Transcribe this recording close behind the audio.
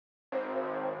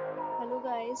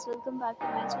guys, welcome back to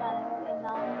my channel and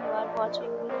now you are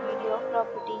watching this video of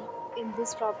property. In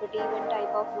this property, one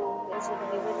type of room is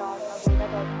available on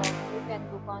agoda.com. You can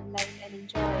book online and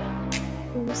enjoy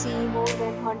it. To see more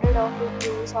than 100 of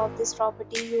reviews of this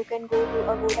property, you can go to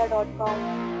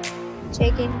agoda.com.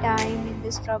 Check-in time in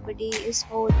this property is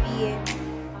 4 p.m.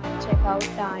 and check-out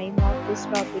time of this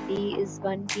property is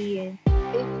 1 p.m.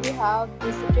 If you have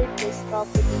visited this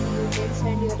property, you can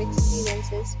send your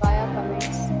experiences via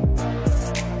comments.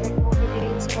 For more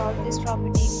details about this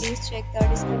property, please check the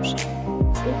description.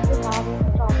 If you have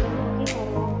any problem booking a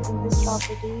room in this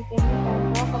property, then you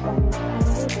can drop a comment and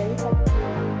we will help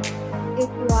you. If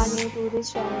you are new to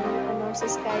this channel and not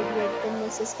subscribed yet,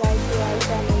 then subscribe to our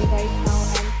channel right now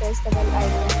and press the bell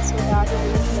icon so that you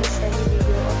will miss any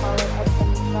video of our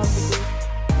upcoming property.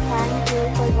 Thank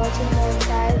you for watching the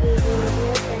entire video.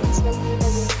 Dear friends, will meet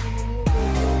again.